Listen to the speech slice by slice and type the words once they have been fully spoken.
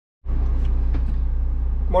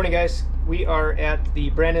Morning, guys. We are at the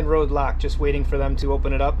Brandon Road lock, just waiting for them to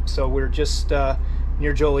open it up. So we're just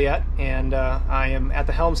near Joliet, and I am at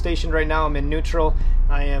the helm station right now. I'm in neutral.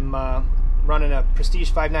 I am running a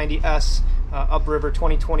Prestige 590S upriver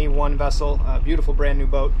 2021 vessel, beautiful brand new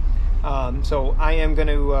boat. So I am going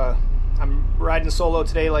to, I'm riding solo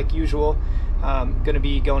today like usual. Going to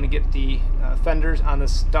be going to get the fenders on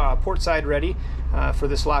this port side ready for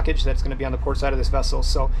this lockage that's going to be on the port side of this vessel.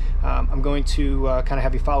 So I'm going to kind of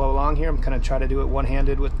have you follow along here. I'm going to try to do it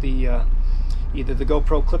one-handed with the either the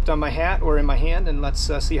GoPro clipped on my hat or in my hand, and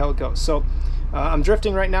let's see how it goes. So I'm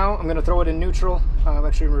drifting right now. I'm going to throw it in neutral. I'm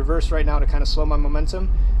actually in reverse right now to kind of slow my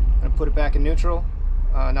momentum. I'm going to put it back in neutral.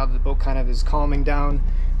 Now that the boat kind of is calming down,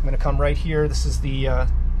 I'm going to come right here. This is the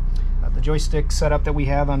joystick setup that we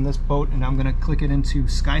have on this boat, and I'm going to click it into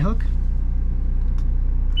Skyhook.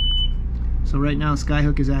 So right now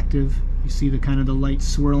Skyhook is active. You see the kind of the light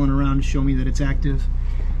swirling around to show me that it's active.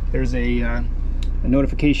 There's a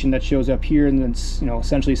notification that shows up here, and it's,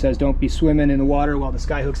 essentially says don't be swimming in the water while the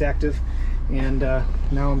Skyhook's active. And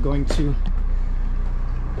now I'm going to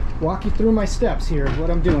walk you through my steps here,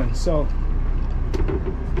 what I'm doing. So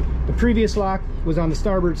the previous lock was on the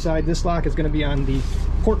starboard side. This lock is going to be on the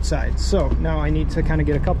port side. So now I need to kind of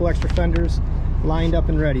get a couple extra fenders lined up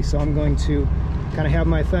and ready. So I'm going to kind of have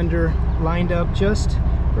my fender lined up just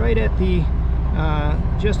right at the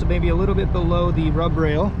just maybe a little bit below the rub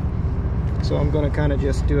rail. So I'm going to kind of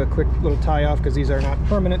just do a quick little tie off, because these are not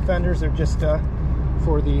permanent fenders. They're just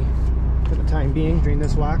for the time being during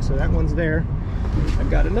this lock. So that one's there.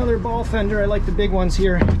 I've got another ball fender. I like the big ones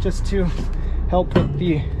here just to help with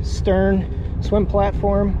the stern swim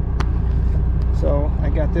platform. So I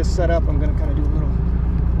got this set up. I'm going to kind of do a little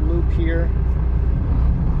loop here.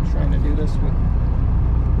 I'm trying to do this with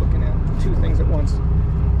looking at two things at once.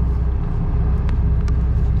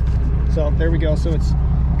 So there we go. So it's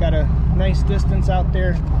got a nice distance out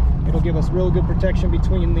there. It'll give us real good protection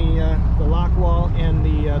between the lock wall and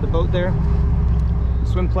the boat there. The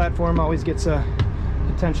swim platform always gets a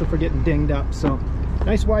potential for getting dinged up. So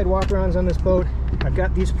nice wide walk arounds on this boat. I've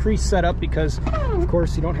got these pre-set up because, of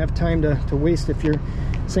course, you don't have time to waste if you're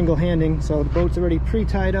single-handing. So the boat's already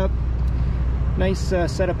pre-tied up. Nice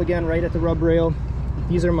setup again right at the rub rail.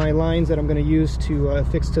 These are my lines that I'm going to use to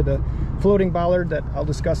fix to the floating bollard that I'll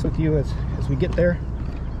discuss with you as we get there.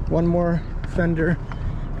 One more fender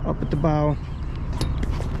up at the bow,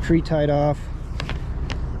 pre-tied off,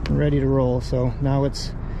 and ready to roll. So now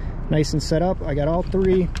it's nice and set up. I got all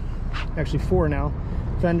three, actually four now,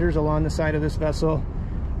 fenders along the side of this vessel.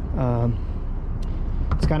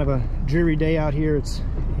 It's kind of a dreary day out here. It's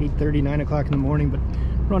 8:30, 9 o'clock in the morning, but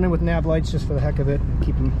running with nav lights just for the heck of it, and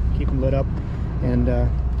keep them lit up. And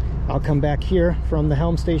I'll come back here from the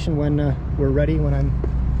helm station when we're ready, when I'm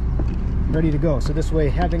ready to go. So this way,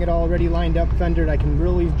 having it already lined up, fendered, I can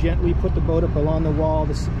really gently put the boat up along the wall,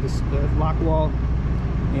 the lock wall,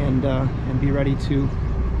 and be ready to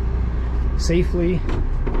safely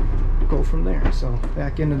go from there. So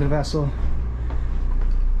back into the vessel.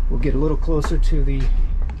 We'll get a little closer to the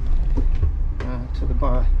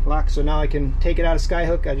lock. So now I can take it out of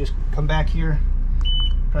Skyhook. I just come back here,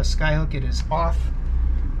 press Skyhook, it is off,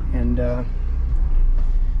 and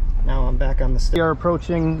now I'm back on the step. We are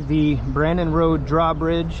approaching the Brandon Road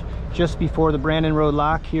drawbridge just before the Brandon Road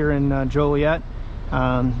lock here in Joliet.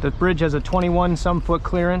 The bridge has a 21 some foot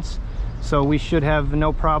clearance, so we should have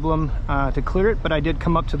no problem to clear it, but I did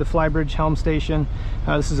come up to the flybridge helm station.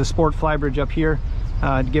 This is a sport flybridge up here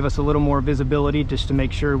to give us a little more visibility, just to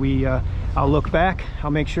make sure I'll look back.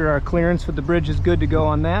 I'll make sure our clearance with the bridge is good to go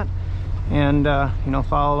on that, and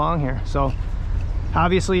follow along here. So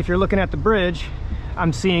obviously, if you're looking at the bridge,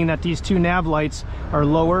 I'm seeing that these two nav lights are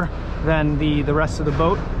lower than the rest of the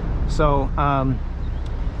boat. So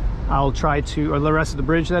I'll try to, or the rest of the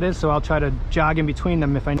bridge that is, so I'll try to jog in between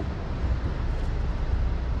them if I need.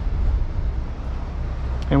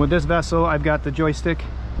 And with this vessel, I've got the joystick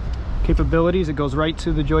capabilities. It goes right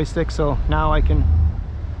to the joystick, so now I can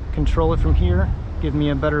control it from here, give me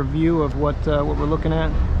a better view of what we're looking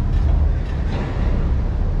at.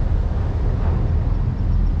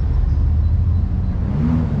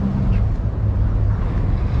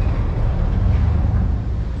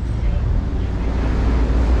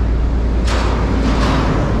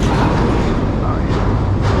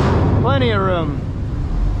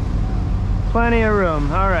 Plenty of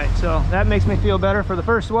room. All right, so that makes me feel better for the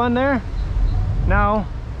first one there. Now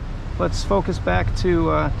let's focus back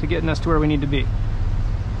to getting us to where we need to be.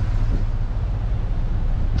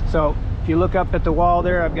 So if you look up at the wall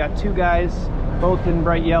there, I've got two guys, both in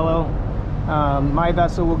bright yellow. My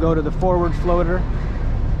vessel will go to the forward floater,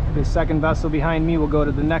 The second vessel behind me will go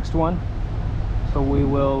to the next one. So we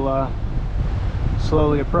will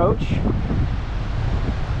slowly approach.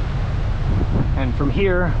 And from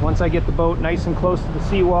here, once I get the boat nice and close to the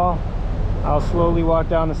seawall, I'll slowly walk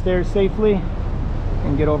down the stairs safely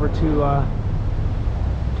and get over to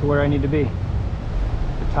where I need to be.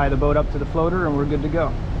 Tie the boat up to the floater and we're good to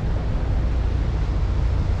go.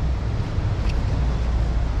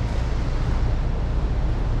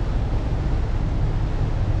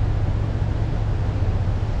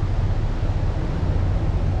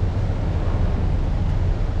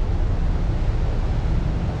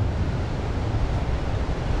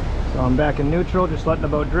 So I'm back in neutral, just letting the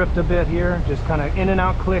boat drift a bit here, just kind of in and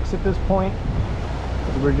out clicks at this point.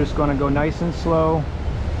 We're just going to go nice and slow.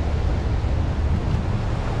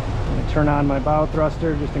 I'm going to turn on my bow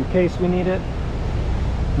thruster just in case we need it.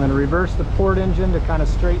 I'm going to reverse the port engine to kind of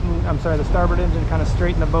straighten, I'm sorry, the starboard engine to kind of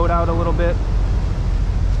straighten the boat out a little bit.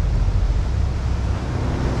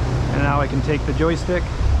 And now I can take the joystick,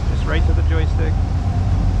 just right to the joystick,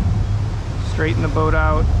 straighten the boat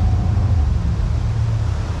out.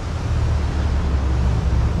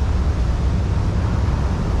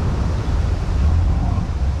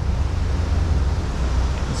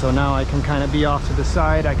 So now I can kind of be off to the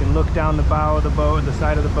side. I can look down the bow of the boat, the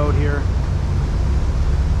side of the boat here.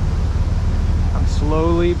 I'm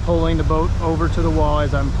slowly pulling the boat over to the wall.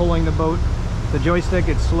 As I'm pulling the boat, the joystick,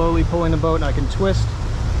 it's slowly pulling the boat, and I can twist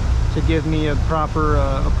to give me a proper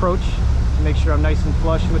approach to make sure I'm nice and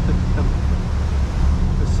flush with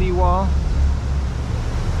the seawall.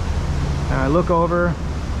 And I look over,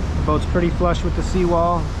 the boat's pretty flush with the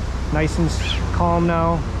seawall, nice and calm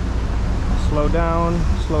now. Slow down,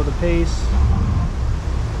 slow the pace,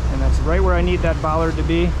 and that's right where I need that bollard to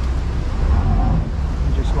be. I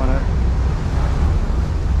just want to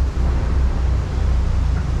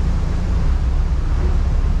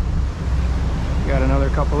got another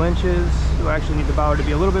couple inches. So I actually need the bollard to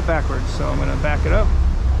be a little bit backwards, so I'm going to back it up,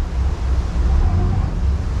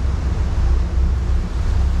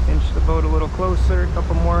 inch the boat a little closer, a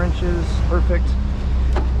couple more inches, perfect.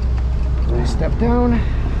 I step down,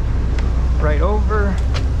 right over,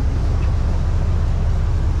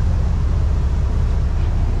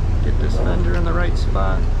 get this fender in the right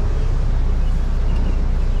spot.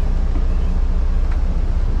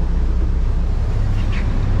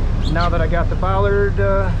 Now that I got the bollard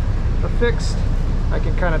affixed, I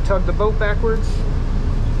can kind of tug the boat backwards.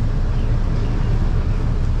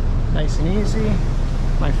 Nice and easy.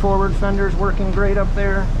 My forward fender's working great up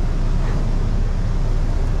there.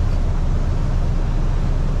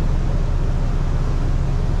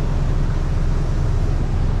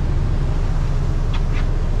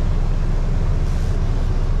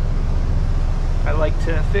 I like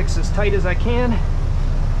to fix as tight as I can.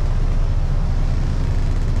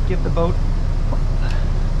 Give the boat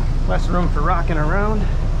less room for rocking around.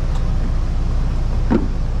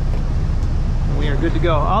 And we are good to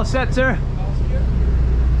go. All set, sir?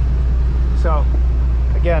 So,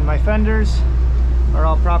 again, my fenders are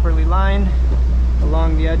all properly lined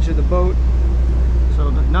along the edge of the boat. So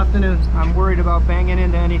nothing is, I'm worried about banging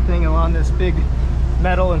into anything along this big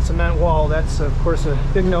metal and cement wall. That's, of course, a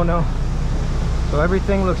big no-no. So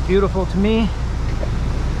everything looks beautiful to me.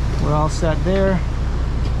 We're all set there.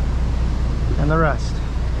 And the rest.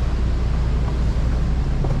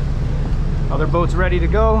 Other boat's ready to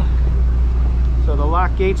go. So the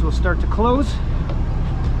lock gates will start to close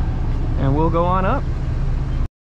and we'll go on up.